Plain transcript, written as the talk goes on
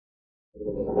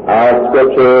Our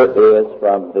scripture is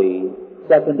from the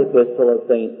second epistle of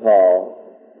St.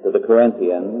 Paul to the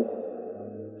Corinthians,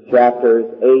 chapters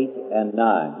 8 and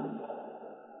 9.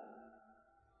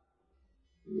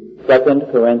 2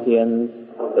 Corinthians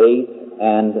 8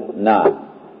 and 9.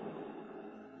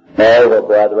 Moreover,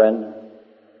 brethren,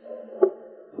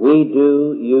 we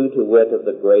do you to wit of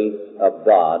the grace of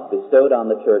God bestowed on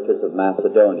the churches of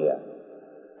Macedonia,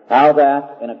 how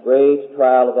that in a great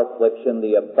trial of affliction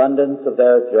the abundance of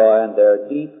their joy and their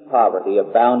deep poverty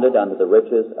abounded unto the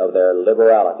riches of their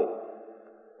liberality.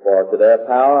 For to their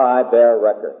power I bear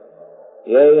record.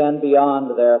 Yea, and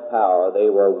beyond their power they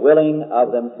were willing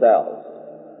of themselves,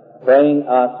 praying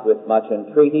us with much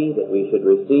entreaty that we should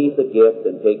receive the gift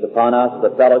and take upon us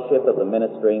the fellowship of the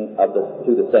ministering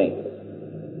to the saints.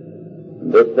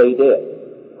 And this they did,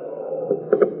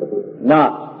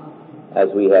 not as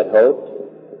we had hoped,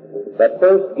 but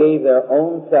first gave their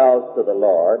own selves to the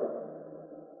Lord,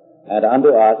 and unto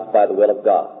us by the will of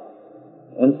God,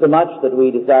 insomuch that we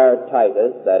desired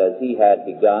Titus, that as he had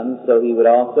begun, so he would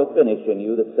also finish in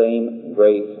you the same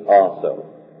grace also.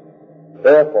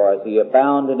 Therefore, as ye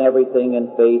abound in everything,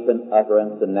 in faith and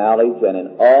utterance and knowledge, and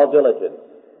in all diligence,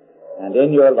 and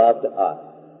in your love to us,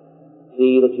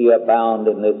 see that ye abound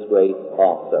in this grace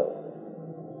also.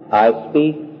 I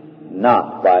speak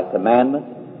not by commandment,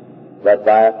 but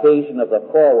by occasion of the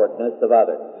forwardness of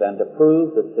others, and to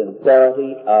prove the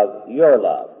sincerity of your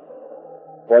love.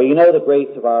 For you know the grace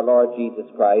of our Lord Jesus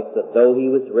Christ, that though he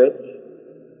was rich,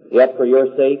 yet for your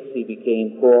sakes he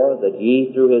became poor, that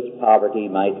ye through his poverty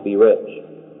might be rich.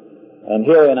 And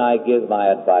herein I give my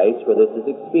advice, for this is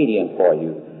expedient for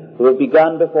you, who have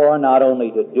begun before not only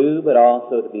to do, but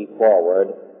also to be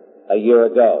forward a year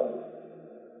ago.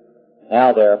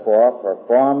 Now therefore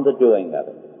perform the doing of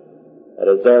it, that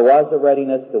as there was a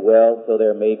readiness to will, so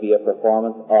there may be a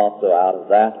performance also out of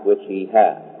that which ye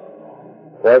have.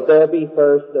 For if there be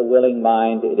first a willing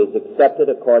mind, it is accepted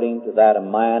according to that a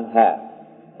man hath,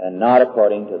 and not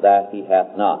according to that he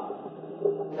hath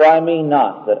not. For I mean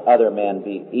not that other men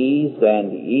be eased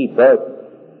and ye burdened,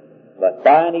 but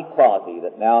by an equality,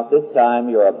 that now at this time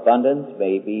your abundance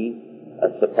may be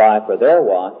a supply for their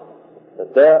want,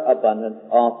 that their abundance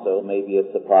also may be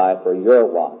a supply for your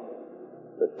want,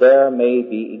 that there may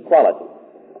be equality.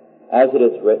 As it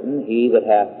is written, he that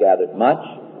hath gathered much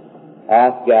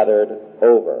hath gathered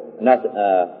over,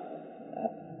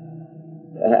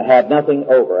 had nothing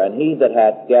over, and he that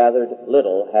had gathered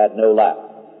little had no lack.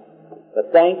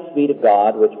 But thanks be to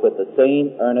God, which put the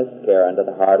same earnest care into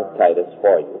the heart of Titus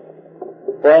for you.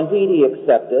 For indeed he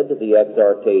accepted the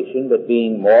exhortation, but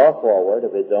being more forward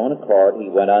of his own accord, he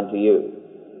went unto you.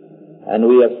 And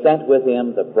we have sent with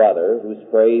him the brother, whose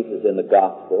praise is in the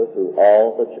gospel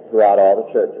throughout all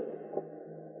the churches.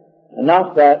 And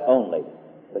not that only,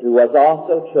 but who was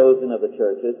also chosen of the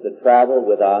churches to travel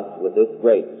with us with this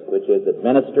grace, which is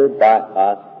administered by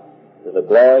us to the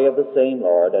glory of the same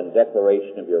Lord and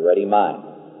declaration of your ready mind.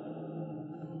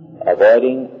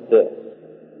 Avoiding this,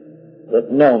 that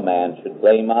no man should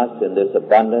blame us in this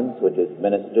abundance which is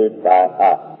ministered by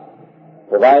us,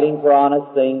 providing for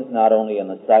honest things not only in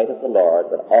the sight of the Lord,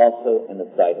 but also in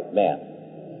the sight of men.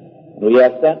 And we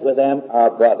have sent with them our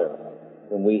brother,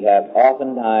 whom we have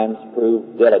oftentimes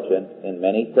proved diligent in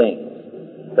many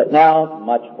things, but now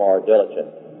much more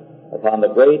diligent, upon the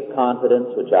great confidence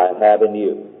which I have in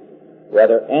you.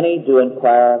 Whether any do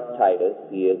inquire of Titus,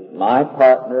 he is my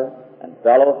partner and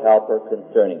fellow helper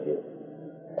concerning you.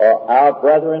 Or our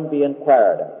brethren be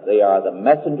inquired of, they are the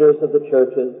messengers of the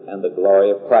churches and the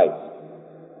glory of Christ.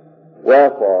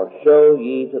 Wherefore show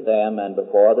ye to them and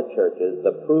before the churches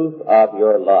the proof of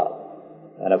your love,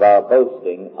 and of our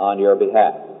boasting on your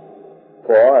behalf.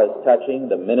 For as touching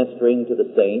the ministering to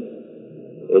the saints,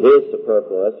 it is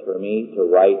superfluous for me to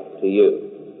write to you.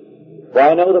 For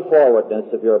I know the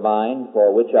forwardness of your mind,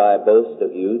 for which I boast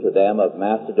of you to them of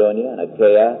Macedonia and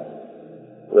Achaia,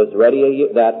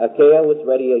 that Achaia was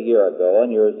ready a year ago,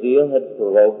 and your zeal had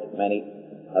provoked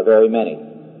very many.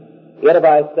 Yet have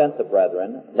I sent the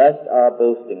brethren, lest our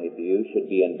boasting of you should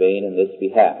be in vain in this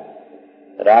behalf,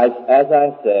 that as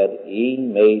I said, ye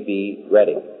may be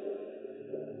ready.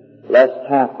 Lest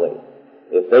haply,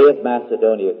 if they of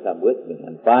Macedonia come with me,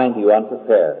 and find you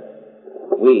unprepared,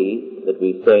 we, that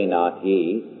we say not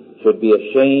ye, should be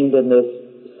ashamed in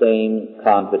this same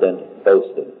confident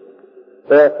boasting.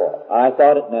 Therefore, I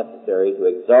thought it necessary to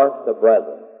exhort the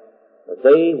brethren, that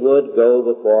they would go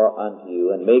before unto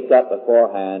you, and make up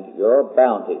beforehand your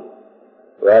bounty,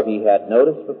 whereof ye had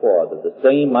noticed before, that the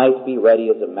same might be ready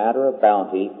as a matter of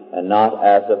bounty, and not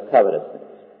as of covetousness.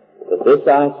 But this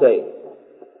I say,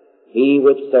 he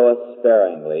which soweth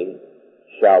sparingly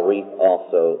shall reap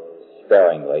also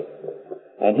sparingly,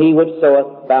 and he which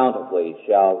soweth bountifully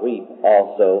shall reap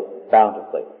also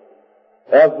bountifully.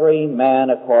 Every man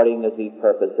according as he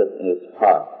purposeth in his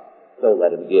heart, so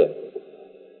let him give.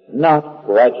 Not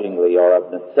grudgingly or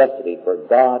of necessity, for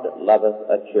God loveth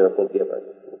a cheerful giver.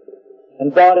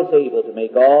 And God is able to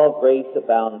make all grace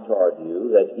abound toward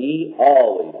you, that ye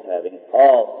always, having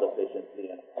all sufficiency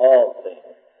in all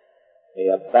things, may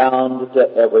abound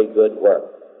to every good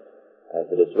work. As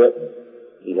it is written,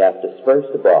 He hath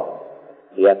dispersed abroad,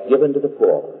 He hath given to the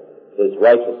poor, His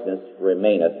righteousness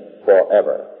remaineth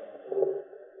forever.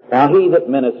 Now he that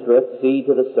ministereth seed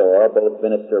to the sower, both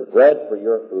minister bread for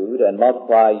your food, and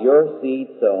multiply your seed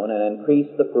sown, and increase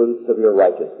the fruits of your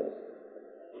righteousness,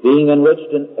 being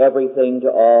enriched in everything to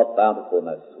all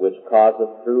bountifulness, which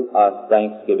causeth through us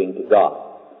thanksgiving to God.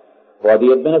 For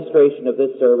the administration of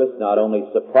this service not only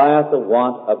supplieth the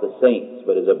want of the saints,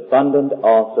 but is abundant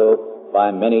also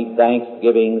by many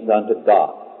thanksgivings unto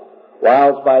God,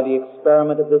 whilst by the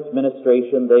experiment of this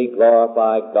ministration they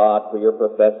glorify God for your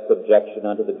professed subjection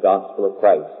unto the gospel of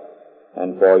Christ,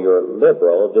 and for your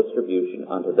liberal distribution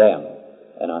unto them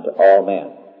and unto all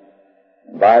men,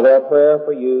 and by their prayer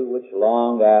for you, which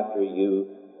long after you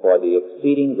for the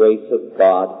exceeding grace of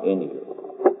God in you.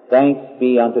 Thanks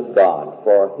be unto God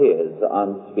for His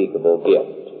unspeakable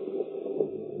gift.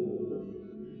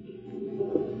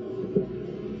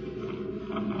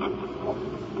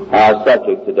 Our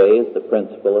subject today is the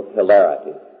principle of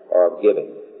hilarity, or of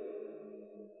giving.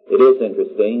 It is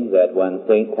interesting that when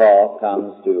St. Paul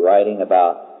comes to writing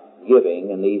about giving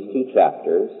in these 2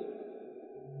 chapters,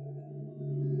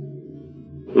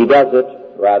 he does it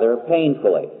rather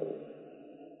painfully.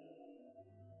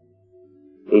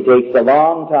 He takes a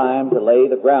long time to lay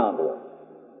the groundwork.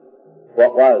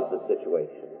 What was the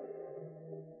situation?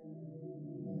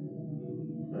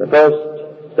 The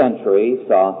first century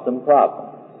saw some problems.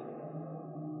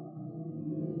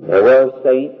 There were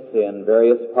saints in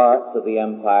various parts of the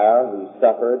empire who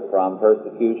suffered from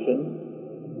persecution,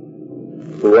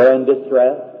 who were in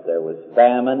distress. There was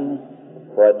famine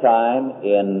for a time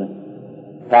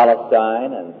in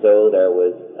Palestine, and so there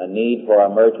was a need for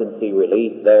emergency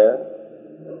relief there.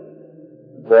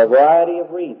 For a variety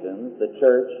of reasons, the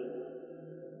church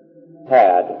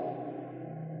had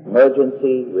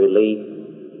emergency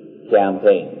relief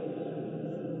campaigns.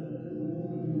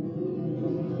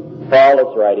 Paul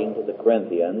is writing to the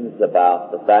Corinthians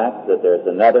about the fact that there's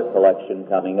another collection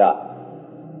coming up.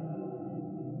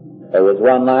 There was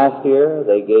one last year.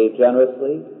 They gave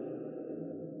generously.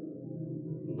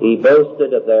 He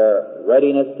boasted of their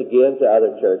readiness to give to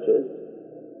other churches.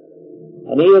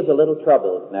 And he is a little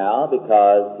troubled now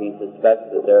because he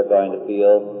suspects that they're going to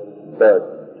feel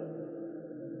burdened.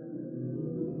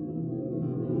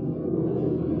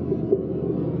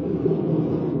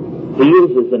 He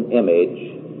uses an image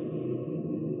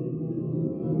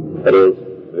that is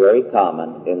very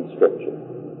common in Scripture.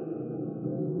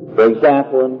 For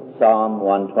example, in Psalm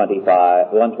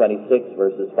 126,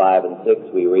 verses 5 and 6,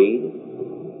 we read,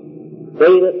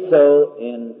 They that sow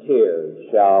in tears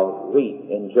shall reap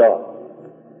in joy.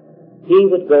 He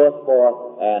that goeth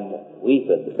forth and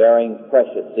weepeth, bearing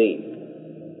precious seed,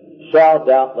 shall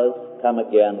doubtless come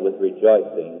again with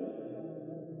rejoicing,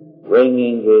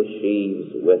 bringing his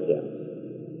sheaves with him.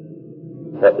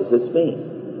 What does this mean?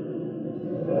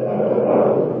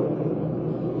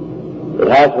 It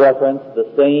has reference to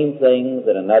the same things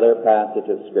in another passage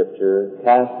of Scripture,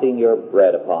 casting your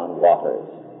bread upon waters,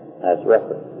 has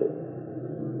reference to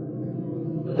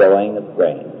sowing of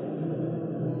grain.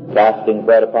 Casting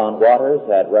bread upon waters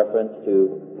had reference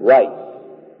to rice.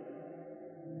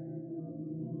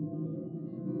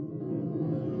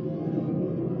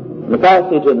 In the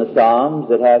passage in the Psalms,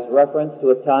 it has reference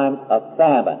to a time of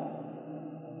famine.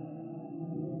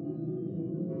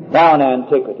 Now in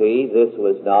antiquity, this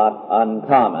was not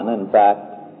uncommon. In fact,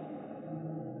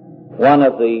 one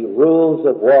of the rules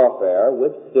of warfare,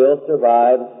 which still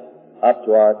survives up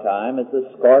to our time, is the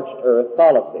scorched earth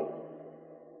policy.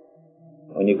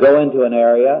 When you go into an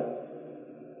area,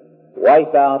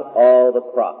 wipe out all the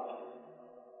crops.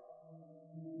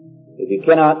 If you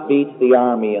cannot beat the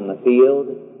army in the field,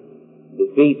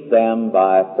 defeat them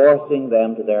by forcing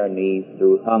them to their knees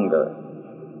through hunger.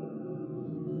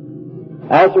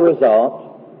 As a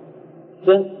result,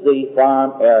 since the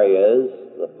farm areas,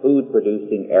 the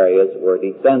food-producing areas, were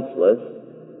defenseless,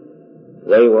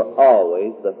 they were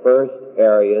always the first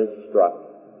areas struck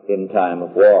in time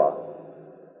of war.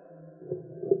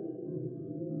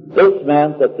 This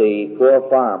meant that the poor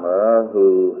farmer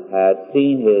who had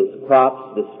seen his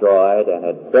crops destroyed and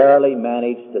had barely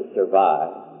managed to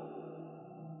survive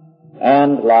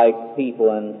and, like people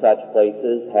in such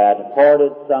places, had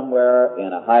hoarded somewhere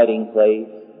in a hiding place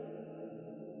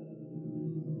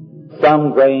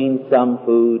some grain, some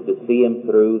food to see him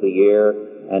through the year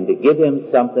and to give him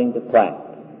something to plant,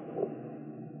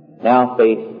 now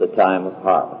faced the time of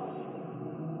harvest.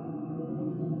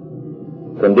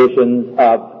 Conditions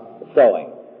of sowing.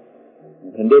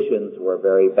 Conditions were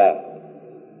very bad.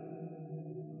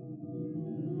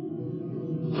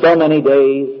 So many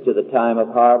days to the time of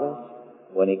harvest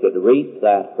when he could reap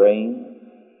that grain,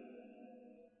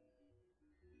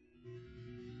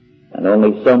 and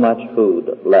only so much food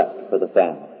left for the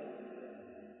family.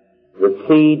 The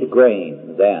seed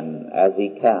grain, then, as he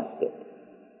cast it,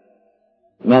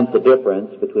 meant the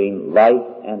difference between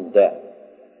life and death.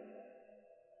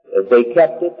 If they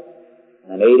kept it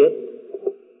and ate it,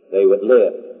 they would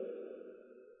live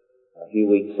a few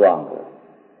weeks longer.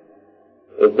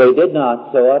 If they did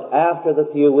not sow it, after the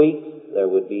few weeks, there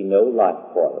would be no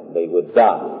life for them. They would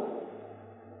die.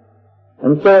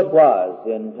 And so it was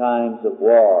in times of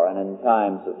war and in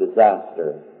times of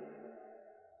disaster.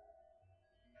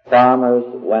 Farmers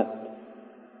went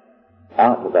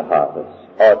out to the harvest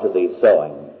or to the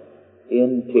sowing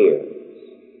in tears.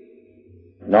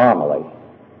 Normally,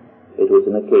 it was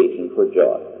an occasion for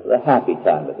joy, the happy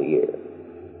time of the year.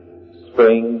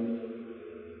 Spring,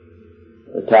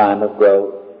 the time of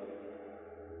growth,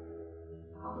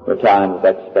 the time of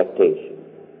expectation.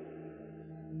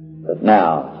 But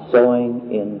now,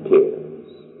 sowing in tears.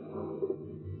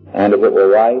 And if it were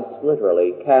right,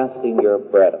 literally casting your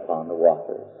bread upon the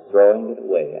waters, throwing it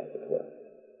away, as it were.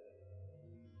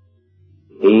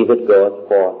 He that goeth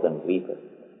forth and weepeth,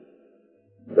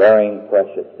 bearing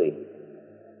precious seed,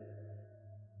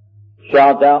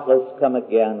 shall doubtless come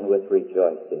again with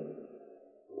rejoicing,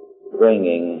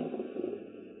 bringing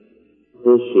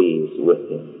his sheaves with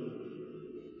him.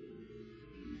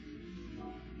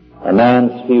 A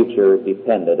man's future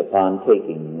depended upon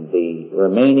taking the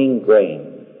remaining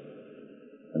grain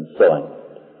and sowing it.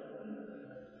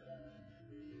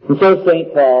 And so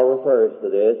St. Paul refers to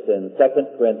this in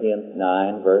 2 Corinthians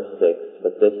 9, verse 6,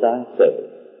 "But this I say,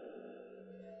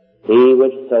 he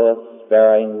which soweth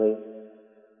sparingly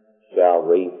shall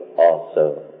reap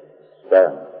also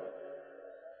sparingly.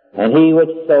 And he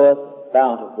which soweth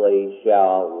bountifully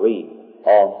shall reap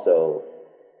also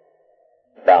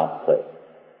bountifully."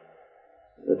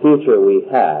 The future we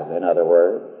have, in other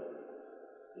words,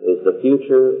 is the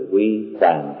future we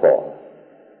plan for,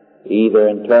 either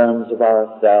in terms of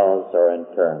ourselves or in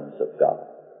terms of God.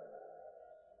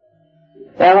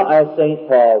 Now, as St.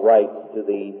 Paul writes to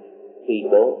these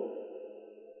people,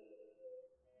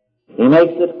 he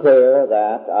makes it clear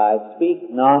that I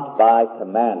speak not by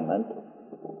commandment,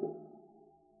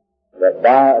 but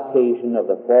by occasion of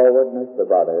the forwardness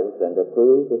of others, and to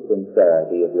prove the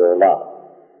sincerity of your love.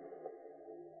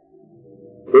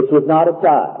 This was not a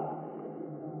tithe.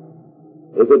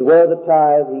 If it were the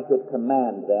tithe, he could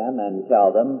command them and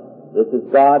tell them, this is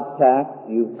God's tax,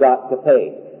 you've got to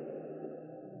pay.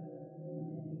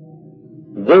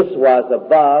 This was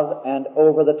above and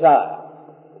over the tithe.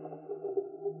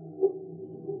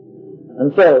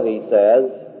 And so he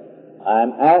says,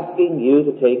 I'm asking you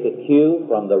to take a cue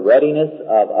from the readiness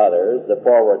of others, the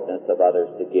forwardness of others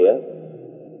to give,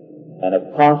 and if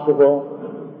possible,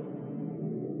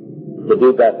 to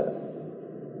do better.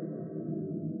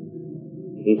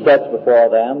 He sets before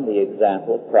them the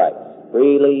example of Christ.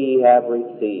 Freely ye have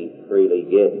received, freely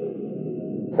give.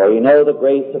 For you know the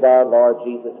grace of our Lord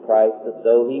Jesus Christ, that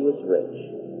though he was rich,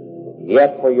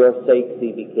 yet for your sakes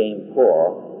he became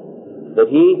poor, that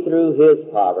he through his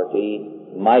poverty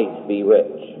might be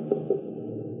rich.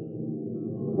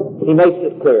 He makes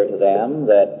it clear to them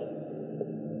that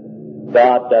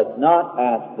God does not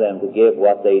ask them to give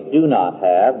what they do not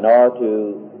have, nor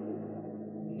to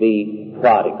be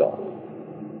prodigal,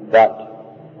 but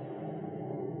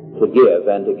to give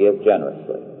and to give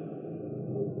generously.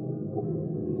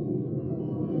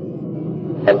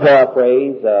 A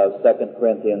paraphrase of 2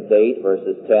 Corinthians 8,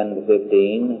 verses 10 to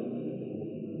 15,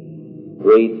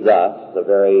 reads thus, a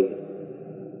very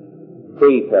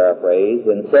free paraphrase.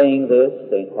 In saying this,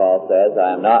 St. Paul says,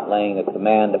 I am not laying a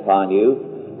command upon you,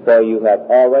 for you have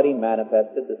already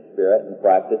manifested the Spirit and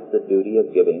practiced the duty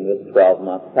of giving this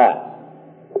 12-month past.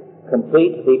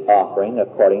 Complete the offering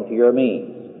according to your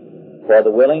means, for the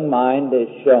willing mind is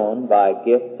shown by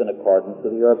gifts in accordance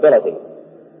with your ability,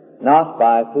 not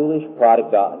by foolish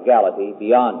prodigality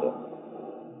beyond it.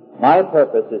 My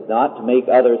purpose is not to make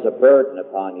others a burden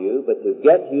upon you, but to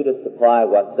get you to supply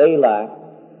what they lack,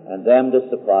 and them to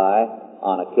supply,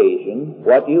 on occasion,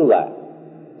 what you lack,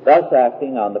 thus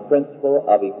acting on the principle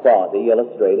of equality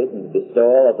illustrated in the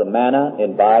bestowal of the manna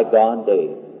in bygone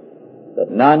days,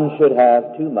 that none should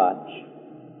have too much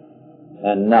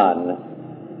and none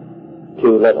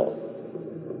too little.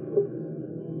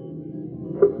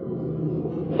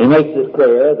 He makes it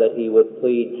clear that he would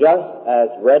plead just as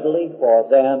readily for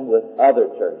them with other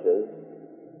churches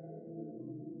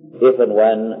if and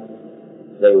when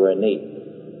they were in need.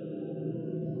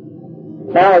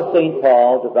 Now St.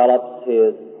 Paul develops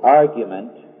his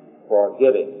argument for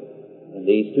giving in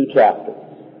these two chapters.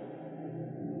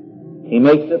 He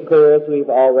makes it clear, as we've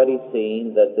already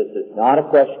seen, that this is not a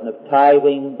question of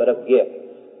tithing, but of gifts.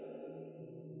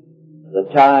 The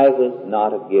tithe is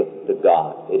not a gift to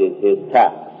God. It is His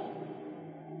tax.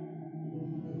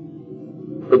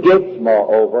 The gifts,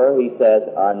 moreover, he says,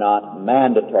 are not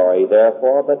mandatory,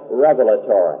 therefore, but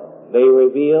revelatory. They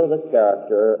reveal the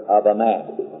character of a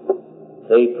man.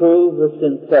 They prove the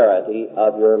sincerity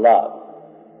of your love.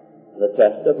 The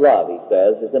test of love, he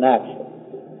says, is an action.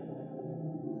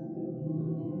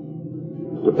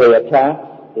 To pay a tax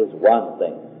is one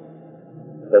thing,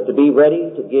 but to be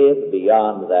ready to give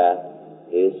beyond that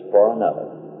is for another.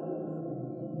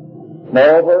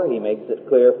 Moreover, he makes it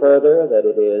clear further that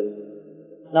it is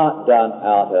not done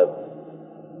out of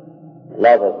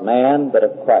love of man, but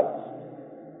of Christ.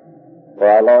 For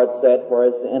our Lord said, "For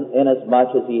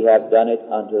inasmuch as ye have done it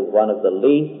unto one of the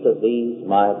least of these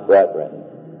my brethren,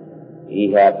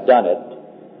 ye have done it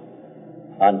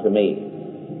unto me."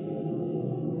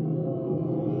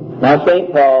 Now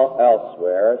St. Paul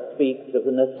elsewhere speaks of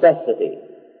the necessity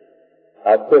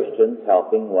of Christians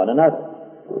helping one another.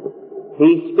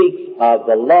 He speaks of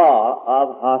the law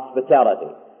of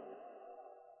hospitality.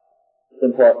 It's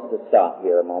important to stop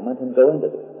here a moment and go into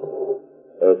this.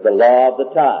 There's the law of the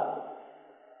tithe.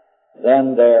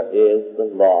 Then there is the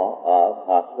law of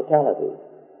hospitality.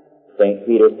 St.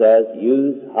 Peter says,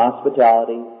 use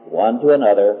hospitality one to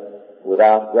another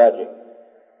without grudging.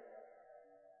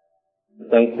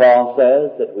 St. Paul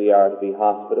says that we are to be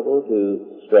hospitable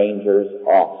to strangers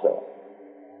also.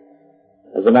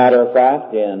 As a matter of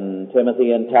fact, in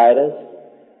Timothy and Titus,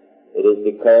 it is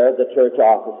declared that church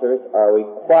officers are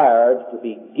required to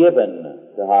be given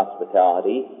to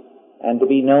hospitality and to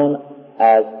be known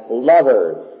as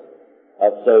lovers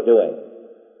of so doing.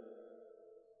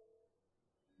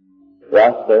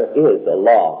 Thus, there is a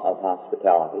law of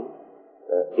hospitality.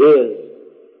 There is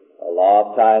a law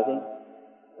of tithing.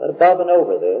 But above and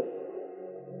over this,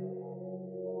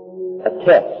 a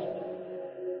test,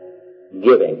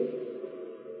 giving.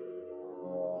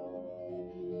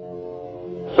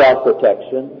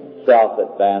 Self-protection,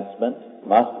 self-advancement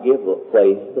must give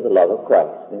place to the love of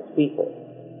Christ and His people.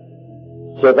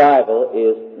 Survival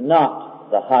is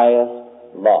not the highest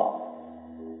law.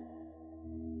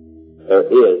 There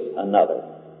is another,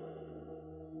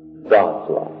 God's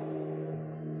law.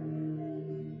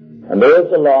 And there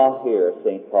is a law here,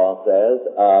 St. Paul says,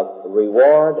 of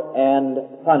reward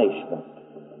and punishment.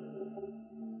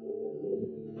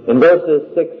 In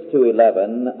verses 6 to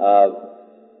 11 of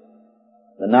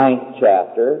the 9th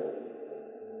chapter,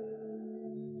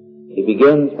 he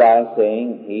begins by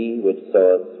saying, "He which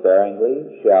soweth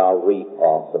sparingly shall reap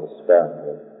also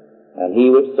sparingly, and he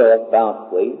which soweth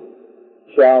bountifully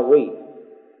shall reap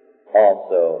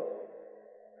also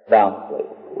bountifully."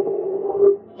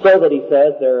 So that he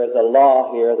says there is a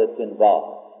law here that's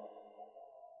involved.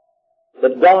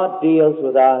 That God deals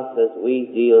with us as we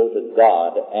deal to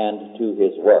God and to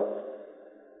His work.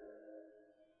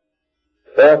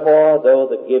 Therefore, though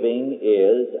the giving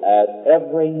is as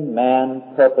every man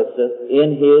purposeth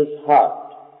in his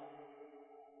heart,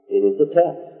 it is a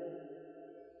test.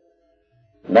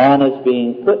 Man is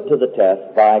being put to the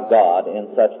test by God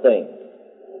in such things.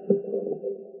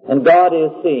 And God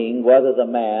is seeing whether the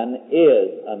man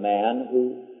is a man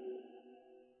who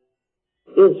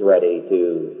is ready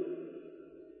to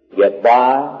get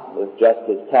by with just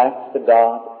his tax to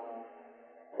God,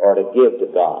 or to give to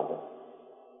God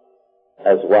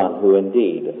as one who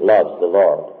indeed loves the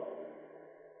Lord.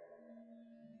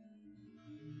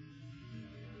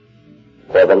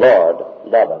 For the Lord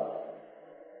loveth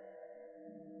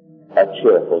a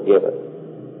cheerful giver.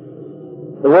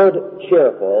 The word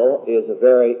cheerful is a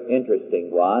very interesting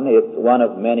one. It's one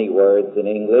of many words in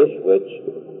English which,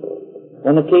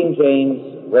 when the King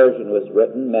James Version was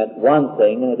written, meant one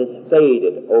thing, and it has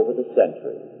faded over the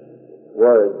centuries.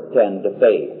 Words tend to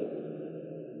fade.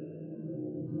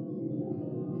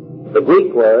 The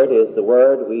Greek word is the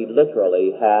word we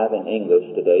literally have in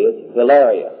English today. It's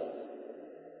hilarious.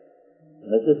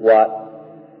 And this is what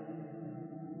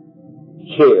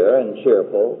cheer and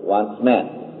cheerful once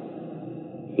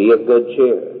meant. Be of good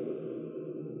cheer.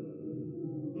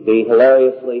 be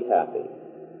hilariously happy.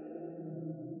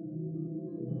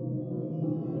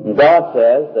 And God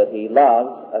says that He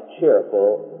loves a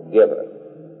cheerful giver.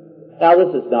 Now,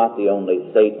 this is not the only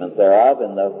statement thereof.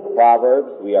 In the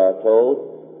Proverbs we are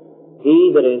told,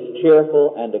 "He that is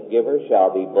cheerful and a giver shall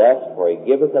be blessed, for he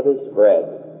giveth of his bread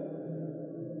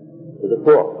to the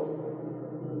poor."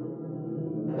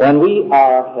 When we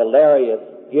are hilarious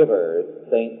givers,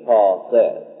 St. Paul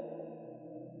says,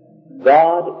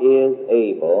 God is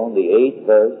able, in the 8th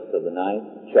verse of the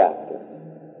 9th chapter,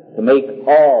 to make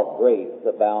all grace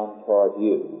abound toward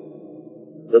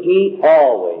you, that ye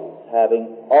always,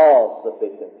 having all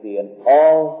sufficiency in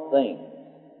all things,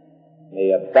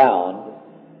 may abound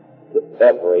to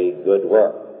every good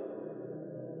work.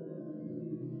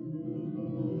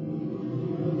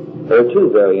 There are two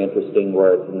very interesting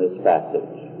words in this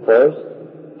passage. First,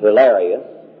 hilarious,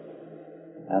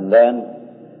 and then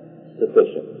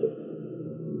sufficiency.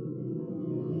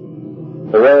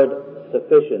 The word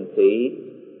sufficiency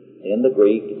in the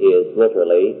Greek is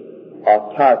literally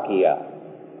autarkia,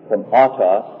 from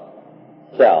autos,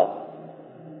 self.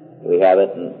 We have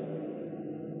it in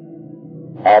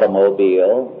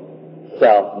automobile,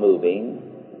 self-moving,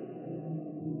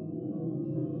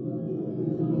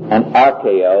 and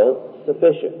archeo,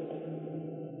 sufficient.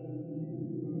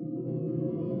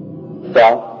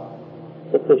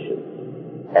 Self-sufficient,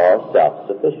 or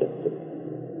self-sufficiency.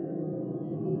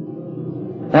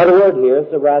 Now the word here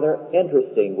is a rather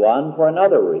interesting one for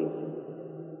another reason.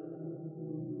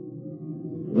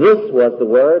 This was the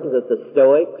word that the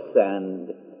Stoics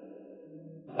and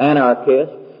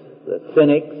anarchists, the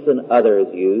cynics and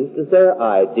others used as their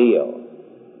ideal.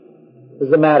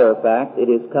 As a matter of fact, it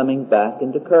is coming back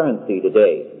into currency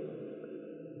today.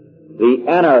 The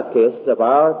anarchists of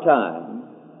our time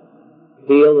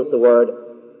feel that the word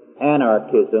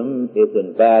anarchism is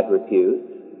in bad repute,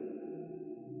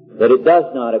 that it does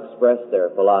not express their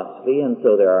philosophy, and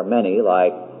so there are many,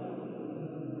 like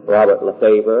Robert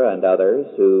Lefebvre and others,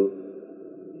 who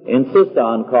insist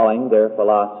on calling their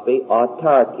philosophy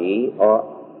autarky or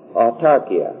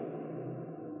autarkia.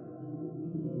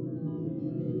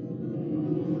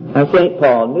 Now, St.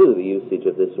 Paul knew the usage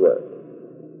of this word,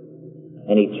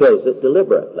 and he chose it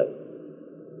deliberately.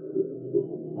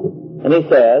 And he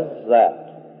says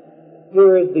that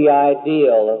here is the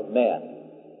ideal of men.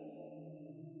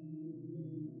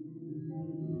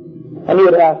 And you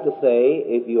would have to say,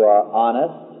 if you are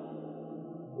honest,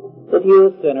 that you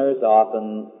as sinners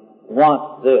often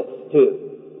want this too.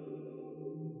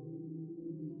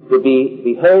 To be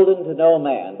beholden to no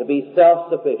man, to be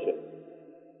self-sufficient,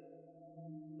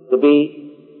 to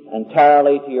be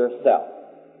entirely to yourself.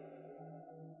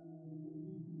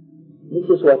 This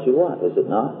is what you want, is it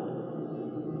not?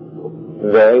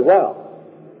 Very well.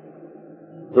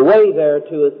 The way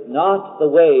thereto is not the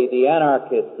way the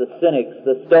anarchists, the cynics,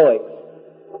 the Stoics,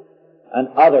 and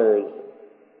others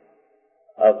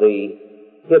of the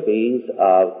hippies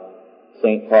of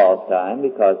St. Paul's time,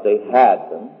 because they had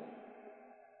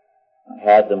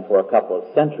them for a couple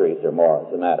of centuries or more,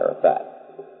 as a matter of fact.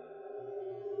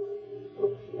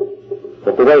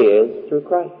 But the way is through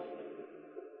Christ.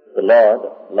 The Lord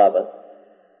loveth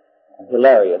a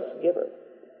hilarious giver.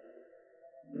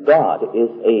 God is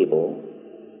able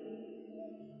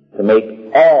to make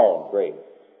all grace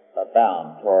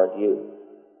abound toward you,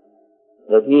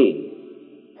 that ye,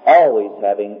 always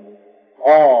having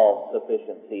all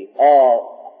sufficiency,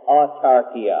 all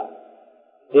autarkia,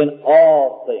 in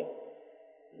all things,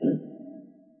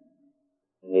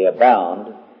 may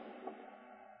abound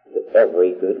to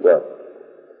every good work.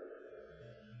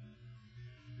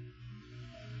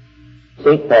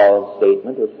 St. Paul's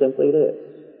statement is simply this: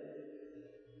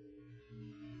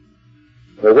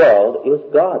 the world is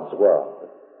God's world,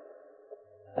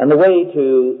 and the way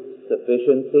to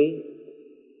sufficiency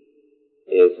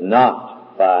is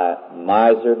not by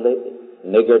miserly,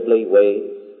 niggardly ways,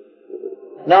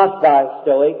 not by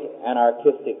stoic,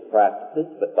 anarchistic practices,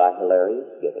 but by hilarious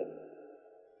giving.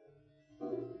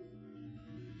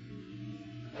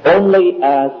 Only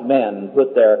as men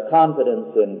put their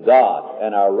confidence in God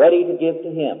and are ready to give to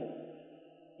Him.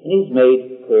 And He's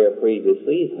made clear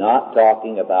previously, He's not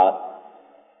talking about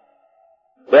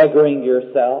beggaring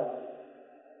yourself,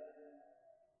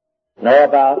 nor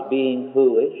about being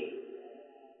foolish.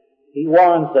 He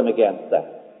warns them against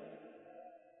that.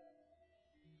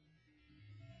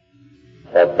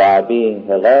 But by being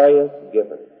hilarious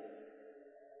givers,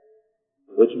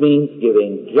 which means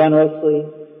giving generously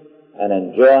and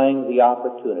enjoying the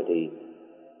opportunity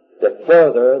to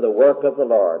further the work of the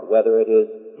Lord, whether it is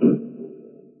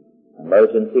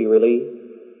emergency relief,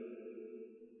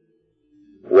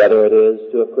 whether it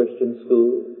is to a Christian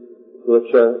school, to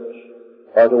a church,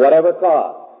 or to whatever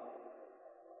cause,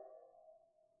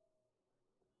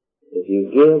 if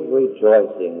you give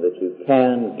rejoicing that you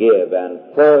can give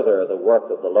and further the work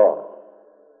of the Lord,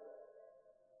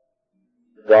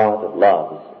 God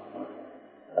loves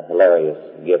a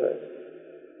hilarious giver.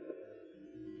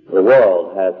 The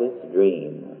world has its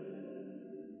dream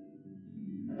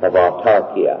of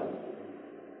autarkia,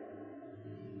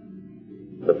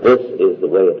 but this is the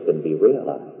way it can be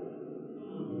realized.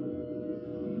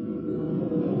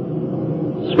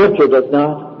 Scripture does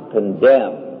not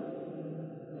condemn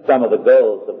some of the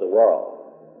goals of the world.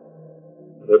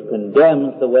 It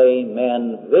condemns the way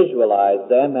men visualize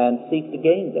them and seek to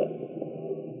gain them.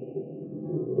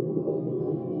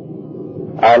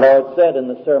 Our Lord said in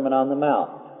the Sermon on the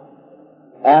Mount,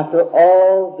 "After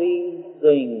all these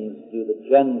things do the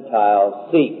Gentiles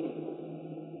seek,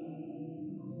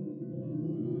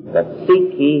 but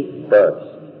seek ye first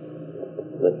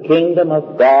the kingdom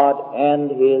of God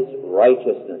and His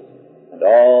righteousness, and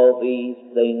all these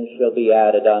things shall be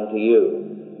added unto you."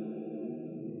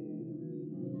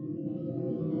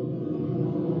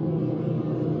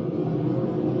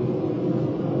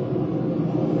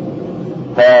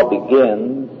 Paul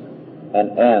begins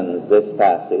and ends this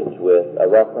passage with a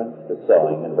reference to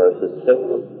sowing in verses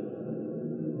 6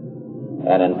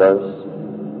 and in verse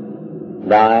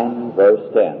 9,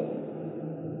 verse 10.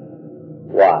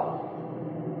 Why?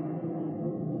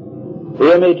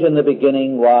 The image in the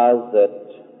beginning was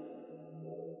that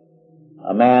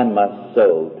a man must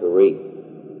sow to reap.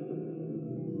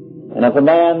 And if a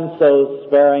man sows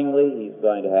sparingly, he's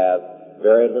going to have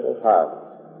very little harvest.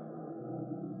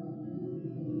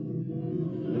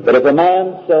 But if a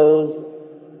man sows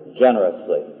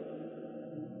generously,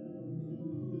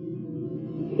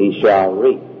 he shall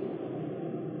reap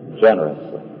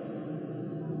generously.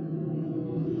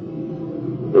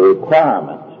 The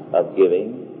requirement of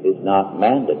giving is not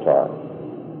mandatory,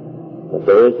 but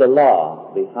there is a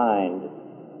law behind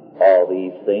all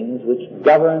these things which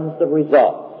governs the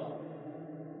results.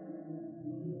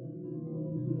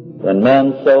 When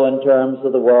men sow in terms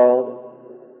of the world,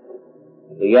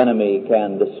 the enemy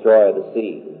can destroy the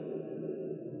seed.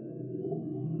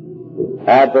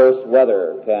 Adverse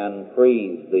weather can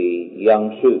freeze the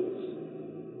young shoots.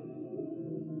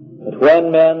 But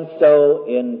when men sow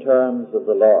in terms of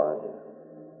the Lord,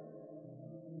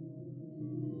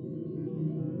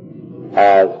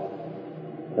 as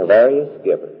hilarious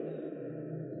givers,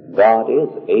 God is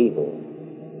able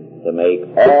to make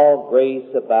all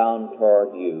grace abound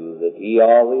toward you, that ye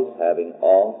always, having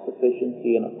all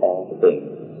sufficiency in all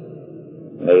things,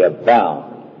 may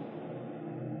abound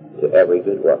to every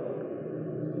good work.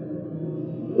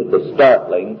 It's a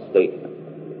startling statement.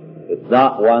 It's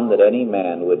not one that any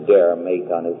man would dare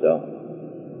make on his own.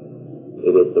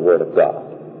 It is the Word of God.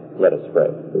 Let us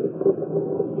pray.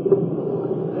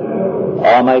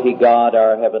 Almighty God,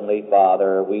 our Heavenly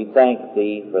Father, we thank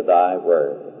Thee for Thy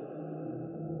Word.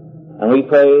 And we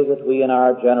pray that we in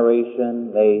our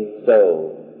generation may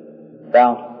sow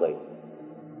bountifully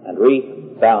and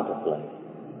reap bountifully,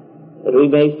 that we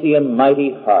may see a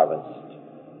mighty harvest,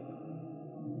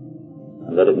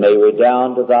 and that it may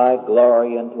redound to Thy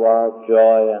glory and to our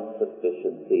joy and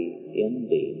sufficiency in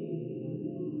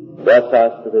Thee. Bless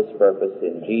us to this purpose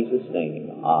in Jesus'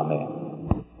 name. Amen.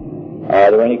 Are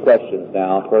there any questions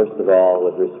now, first of all,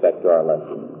 with respect to our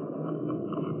lesson?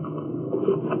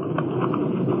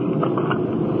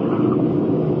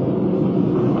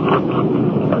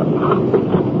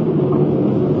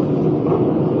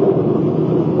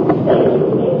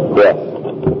 Yes.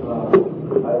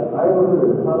 I remember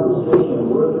the conversation at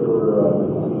work where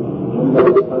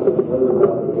we were talking together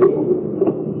about the age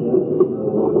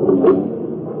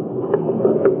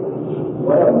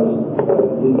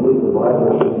didn't think the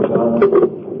Bible was done.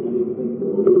 He didn't think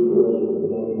the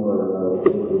name or the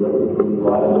record was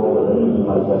reliable or anything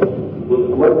like that.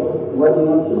 What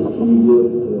answers can you give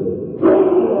to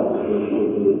that?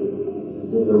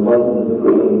 If there wasn't a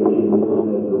different age,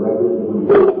 that the records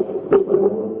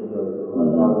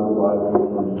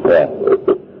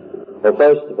Well,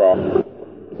 first of all,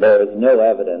 there is no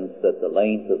evidence that the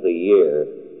length of the year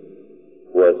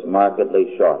was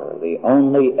markedly shorter. The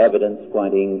only evidence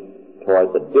pointing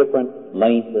towards a different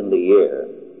length in the year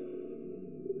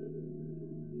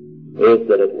is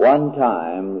that at one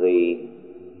time the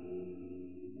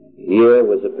year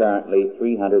was apparently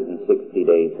 360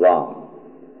 days long.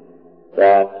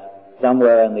 That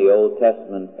somewhere in the Old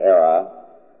Testament era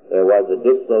there was a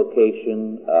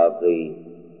dislocation of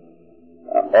the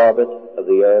orbit of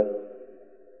the earth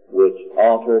which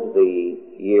altered the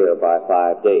year by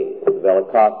 5 days.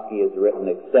 Velikovsky has written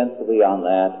extensively on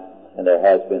that, and there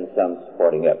has been some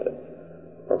supporting evidence.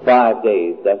 For 5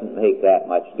 days doesn't make that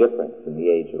much difference in the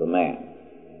age of a man.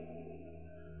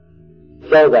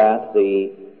 So that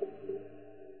the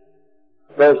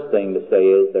first thing to say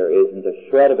is there isn't a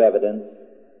shred of evidence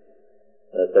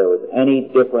that there was any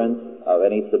difference of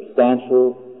any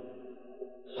substantial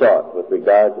sort with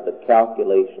regard to the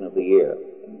calculation of the year.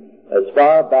 As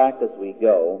far back as we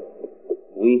go,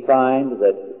 we find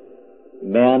that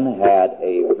men had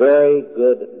a very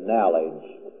good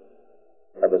knowledge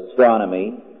of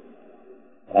astronomy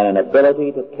and an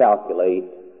ability to calculate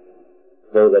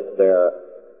so that their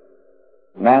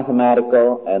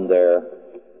mathematical and their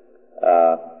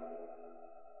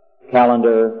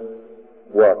calendar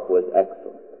work was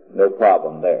excellent. No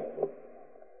problem there.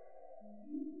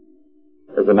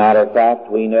 As a matter of fact,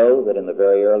 we know that in the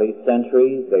very early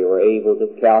centuries they were able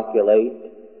to calculate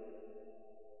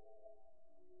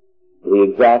the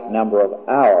exact number of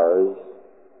hours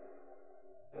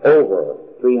over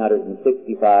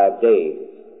 365 days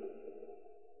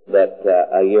that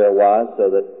a year was, so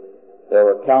that there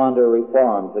were calendar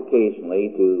reforms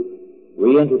occasionally to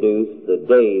reintroduce the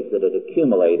days that had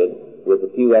accumulated with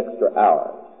a few extra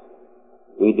hours.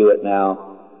 We do it now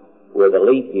with a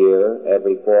leap year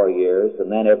every 4 years,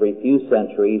 and then every few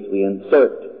centuries we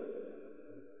insert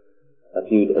a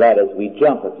few, that is, we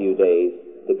jump a few days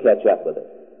to catch up with it.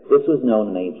 This was known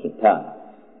in ancient times.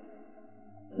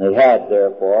 They had,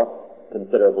 therefore,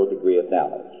 considerable degree of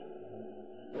knowledge.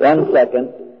 Then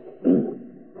second,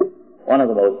 one of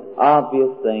the most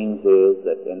obvious things is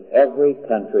that in every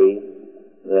country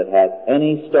that has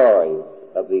any stories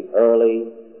of the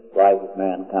early life of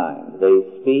mankind, they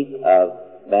speak of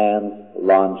man's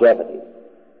longevity.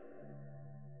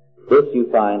 This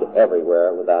you find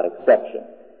everywhere without exception.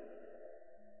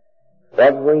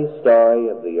 Every story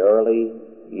of the early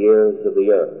years of the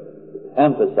earth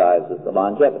emphasizes the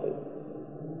longevity.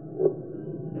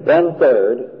 Then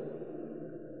third,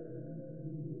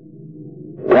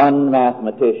 one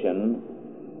mathematician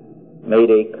made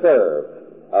a curve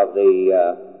of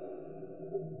the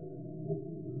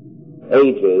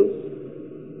ages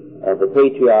of the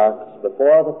patriarchs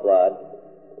before the flood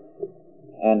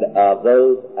and of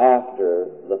those after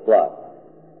the flood.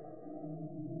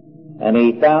 And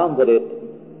he found that it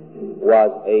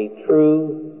was a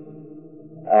true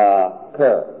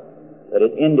curve, that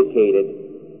it indicated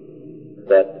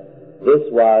that this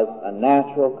was a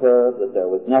natural curve, that there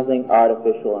was nothing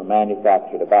artificial or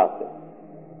manufactured about it,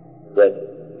 that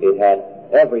it had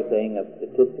everything of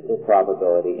statistical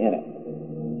probability in it.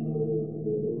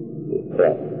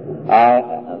 Yes. I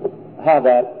have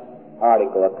that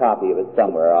article, a copy of it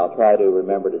somewhere. I'll try to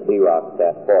remember to Xerox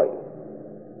that for you.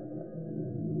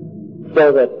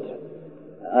 So that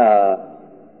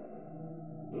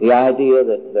the idea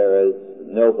that there is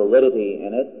no validity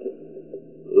in it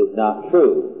is not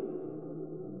true.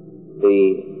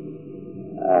 The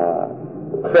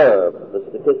curve, the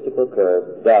statistical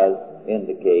curve, does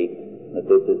indicate that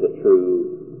this is a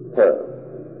true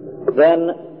curve.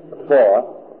 Then, fourth,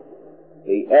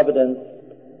 the evidence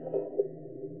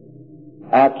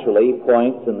actually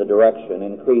points in the direction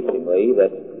increasingly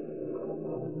that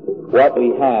what we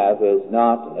have is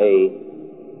not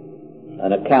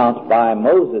an account by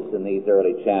Moses in these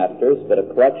early chapters, but a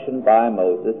collection by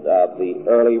Moses of the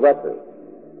early record.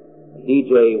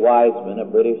 D.J. Wiseman, a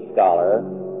British scholar,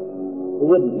 who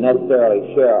wouldn't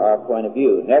necessarily share our point of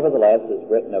view, nevertheless has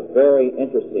written a very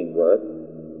interesting work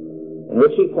in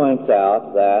which he points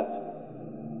out that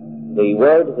the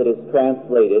word that is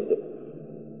translated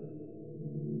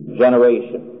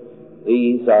generation,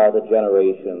 these are the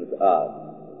generations of,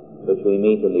 which we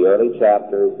meet in the early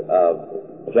chapters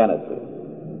of Genesis,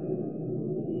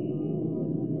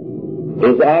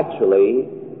 is actually,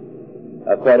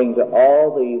 according to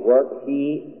all the work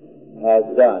he has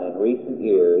done in recent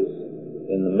years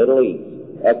in the Middle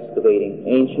East, excavating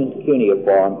ancient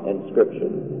cuneiform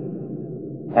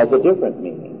inscriptions, has a different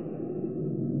meaning.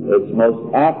 Its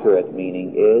most accurate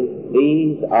meaning is,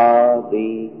 these are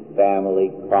the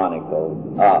family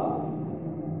chronicles of,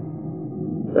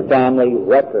 the family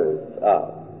records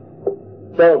of.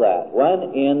 So that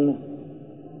when in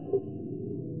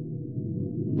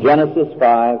Genesis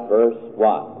 5, verse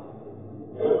 1,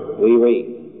 we read,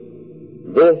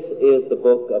 this is the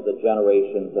book of the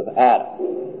generations of Adam.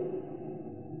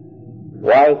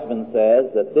 Wiseman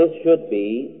says that this should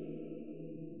be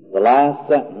the last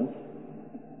sentence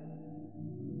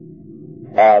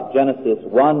of Genesis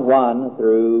 1:1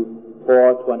 through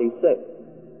 4:26.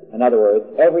 In other words,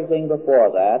 everything before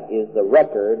that is the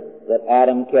record that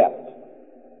Adam kept.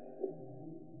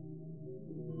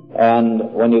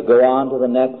 And when you go on to the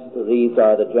next, these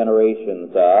are the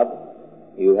generations of,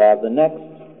 you have the next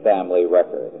family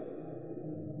record.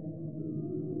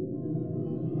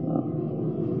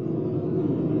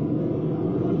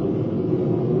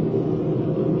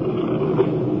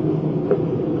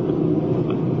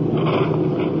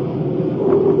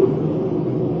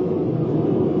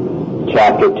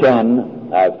 Chapter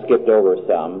 10, I've skipped over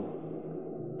some.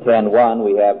 10:1,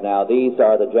 we have now, these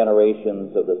are the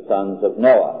generations of the sons of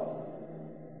Noah.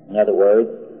 In other words,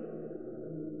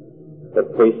 the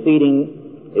preceding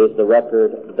is the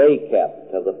record they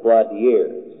kept of the flood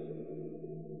years.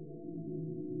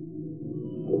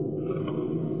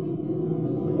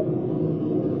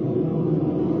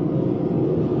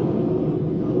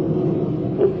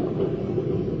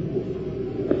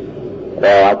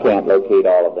 Well, I can't locate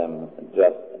all of them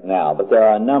just now, but there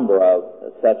are a number of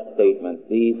such statements.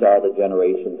 These are the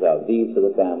generations of. These are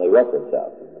the family records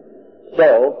of.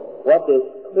 So, what this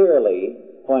clearly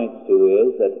points to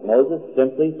is that Moses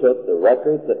simply took the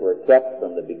records that were kept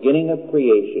from the beginning of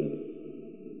creation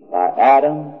by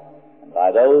Adam and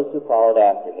by those who followed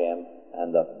after him,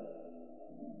 and the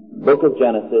book of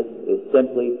Genesis is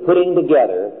simply putting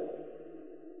together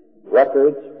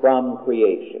records from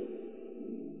creation.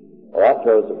 Well, that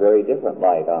throws a very different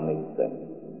light on these things.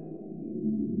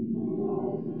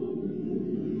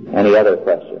 Any other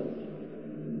questions?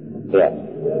 Yes.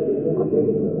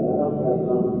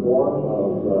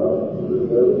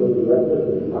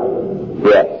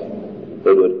 Yes.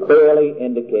 It would clearly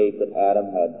indicate that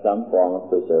Adam had some form of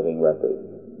preserving record.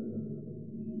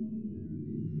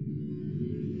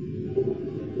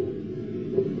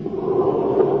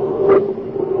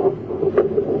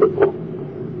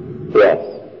 Yes.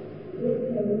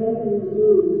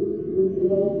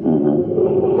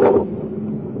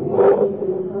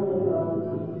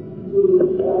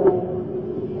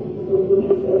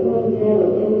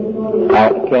 I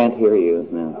can't hear you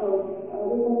now.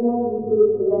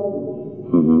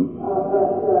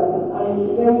 I'm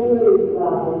very curious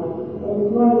about it. And this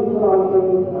morning we saw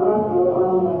an article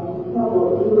on a couple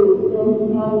who spent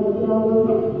some time in the jungle,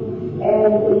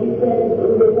 and she said it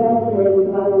was fascinated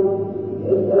by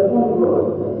a carnivore.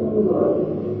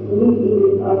 The meat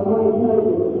eaters are more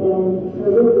intelligent than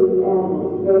herbivorous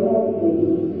animals. They have to be.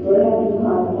 They have to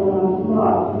hunt and are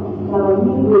smart. Now, in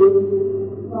Hebrews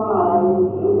 5,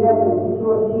 11, and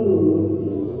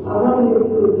 14, I wonder if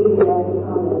you would give that a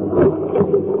comment on it.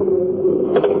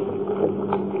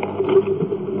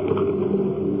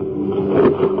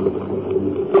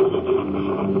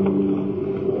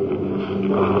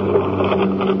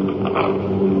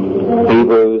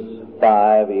 Hebrews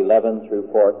 5:11 through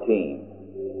 14.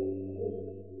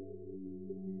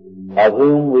 Of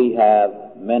whom we have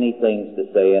many things to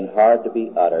say and hard to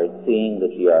be uttered, seeing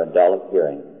that ye are dull of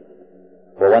hearing.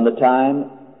 For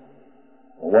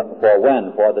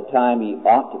the time ye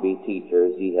ought to be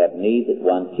teachers, ye have need that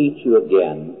one teach you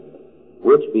again,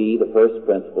 which be the first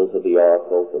principles of the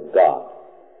oracles of God,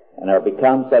 and are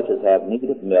become such as have need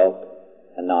of milk,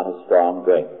 and not of strong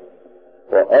drink.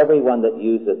 For everyone that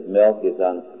useth milk is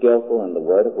unskillful in the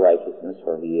word of righteousness,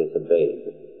 for he is a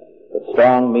babe. But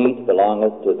strong meat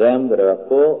belongeth to them that are of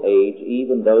full age,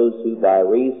 even those who by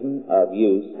reason of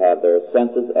use have their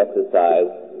senses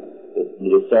exercised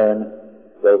to discern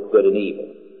both good and evil.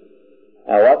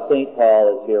 Now what St.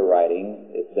 Paul is here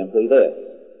writing is simply this.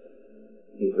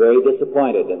 He's very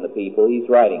disappointed in the people he's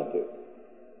writing to.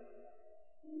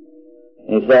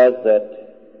 And he says that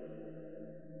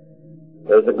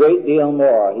there's a great deal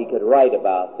more he could write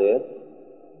about this,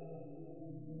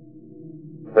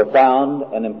 profound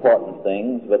and important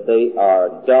things, but they are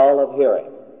dull of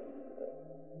hearing,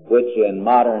 which in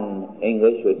modern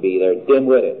English would be they're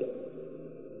dim-witted.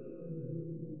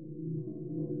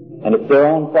 And it's their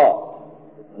own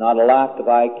fault. It's not a lack of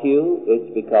IQ,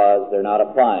 it's because they're not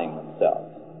applying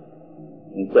themselves.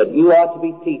 He said, you ought to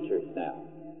be teachers now.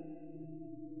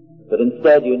 But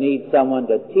instead you need someone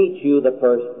to teach you the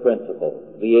first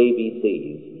principles, the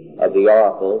ABCs of the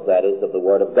oracles, that is, of the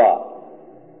Word of God.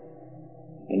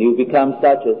 And you become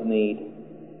such as need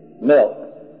milk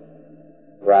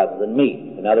rather than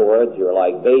meat. In other words, you're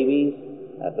like babies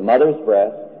at the mother's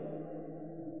breast.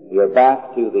 You're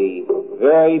back to the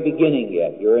very beginning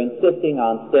yet. You're insisting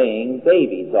on staying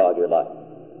babies all your life,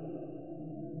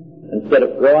 instead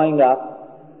of growing up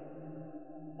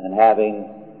and having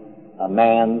a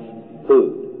man's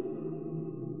food.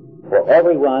 For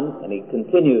everyone, and he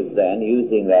continues then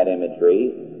using that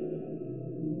imagery,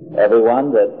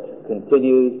 everyone that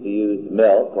continues to use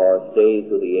milk or stays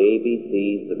with the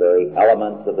ABCs, the very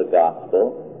elements of the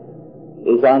gospel,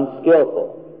 is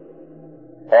unskillful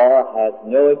or has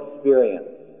no experience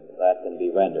that can be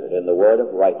rendered in the word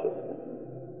of righteousness.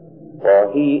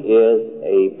 for he is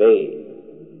a babe.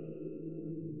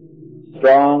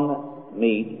 Strong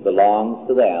meat belongs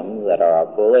to them that are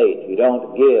of full age. You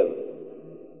don't give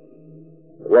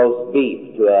roast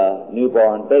beef to a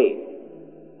newborn babe.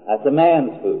 That's a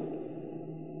man's food.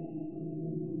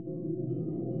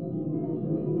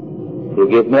 You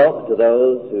give milk to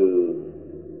those who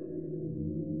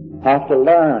have to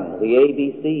learn the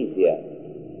ABCs yet,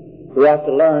 who have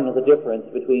to learn the difference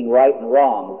between right and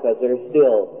wrong because they're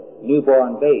still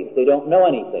newborn babes. They don't know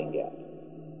anything yet.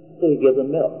 So you give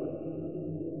them milk.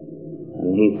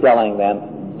 And he's telling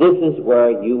them, this is where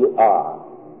you are,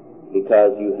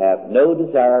 because you have no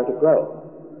desire to grow.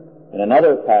 In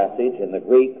another passage in the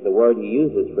Greek, the word he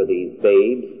uses for these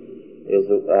babes is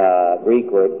a Greek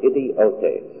word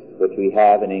idiotes, which we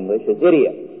have in English as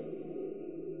idiots.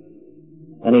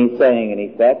 And he's saying, in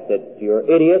effect, that you're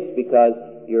idiots because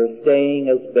you're staying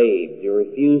as babes. You're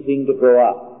refusing to grow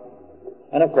up.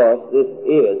 And of course, this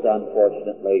is,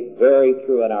 unfortunately, very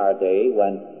true in our day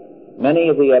when many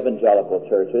of the evangelical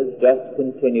churches just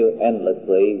continue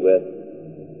endlessly with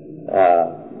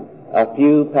a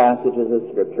few passages of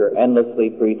Scripture,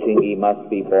 endlessly preaching, ye must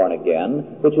be born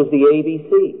again, which is the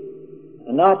ABC,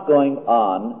 and not going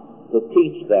on to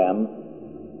teach them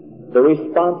the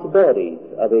responsibilities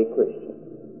of a Christian.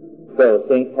 So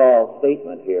St. Paul's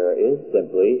statement here is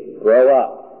simply, grow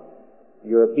up.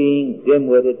 You're being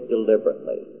dim-witted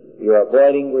deliberately. You're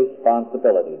avoiding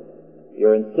responsibility.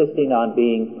 You're insisting on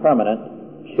being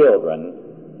permanent children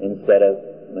instead of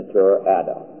mature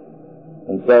adults.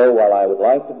 And so, while I would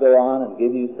like to go on and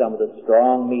give you some of the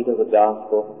strong meat of the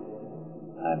gospel,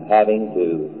 I'm having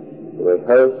to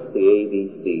rehearse the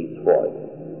ABCs for you.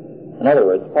 In other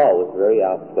words, Paul was very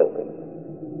outspoken.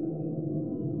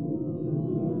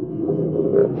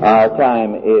 Our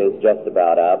time is just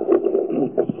about up.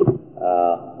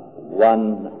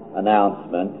 One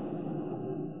announcement.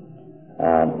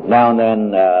 Now and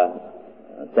then,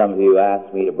 some of you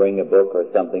ask me to bring a book or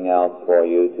something else for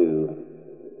you to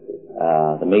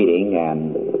the meeting,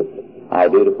 and I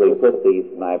dutifully put these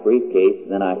in my briefcase,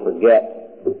 and then I forget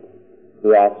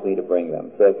who asked me to bring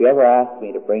them. So if you ever ask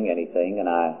me to bring anything and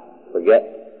I forget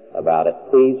about it,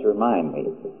 please remind me,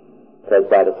 because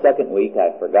by the second week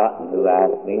I've forgotten who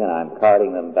asked me, and I'm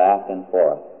carting them back and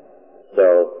forth.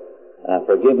 So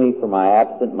forgive me for my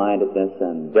absent-mindedness,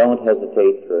 and don't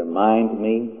hesitate to remind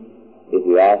me if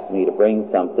you ask me to bring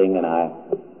something and I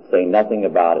say nothing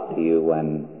about it to you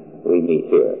when we meet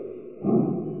here.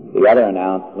 The other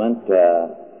announcement,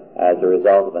 as a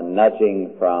result of a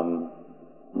nudging from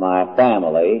my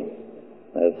family,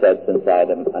 they said since I'd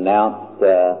announced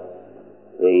the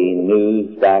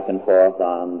news back and forth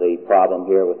on the problem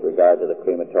here with regard to the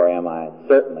crematorium, I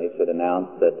certainly should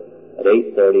announce that at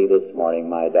 8:30 this morning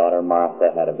my daughter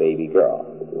Martha had a baby girl.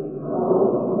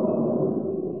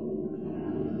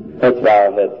 Let's bow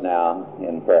our heads now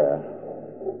in prayer.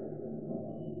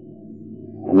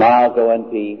 And now go in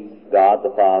peace. God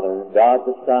the Father, God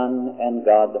the Son, and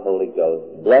God the Holy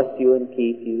Ghost bless you and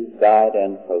keep you, guide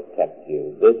and protect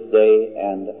you this day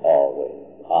and always.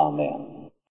 Amen.